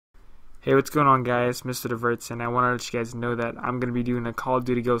Hey, what's going on, guys? MrTheRevertz, and I want to let you guys know that I'm going to be doing a Call of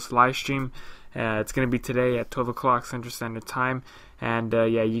Duty Ghosts live stream. It's going to be today at 12 o'clock Central Standard Time, and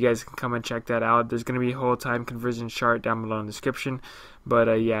yeah, you guys can come and check that out. There's going to be a whole time conversion chart down below in the description. But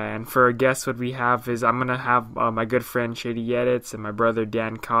yeah, and for a guest, what we have is I'm going to have my good friend Shady Edits and my brother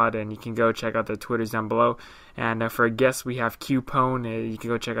Dan Cod, and you can go check out their Twitters down below. And for a guest, we have Qpone. You can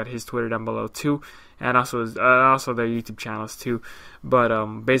go check out his Twitter down below too, and also their YouTube channels too. But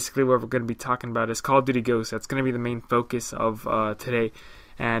basically, what we're going to be talking about is Call of Duty Ghosts. That's going to be the main focus of today.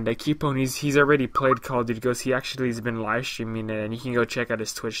 And Qpone, he's already played Call of Duty Ghosts. He actually has been live streaming it, and you can go check out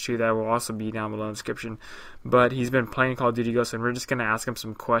his Twitch too. That will also be down below in the description. But he's been playing Call of Duty Ghosts, and we're just gonna ask him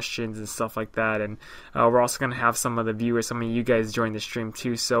some questions and stuff like that. And we're also gonna have some of the viewers, some of you guys, join the stream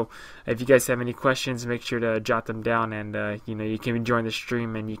too. So if you guys have any questions, make sure to jot them down, and you can join the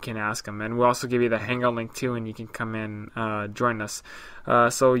stream and you can ask them. And we'll also give you the Hangout link too, and you can come in, join us.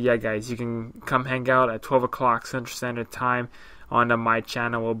 So yeah, guys, you can come hang out at 12 o'clock Central Standard Time. On my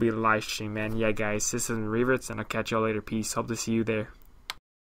channel will be live stream, man. Yeah, guys, this is MrTheRevertz, and I'll catch y'all later. Peace. Hope to see you there.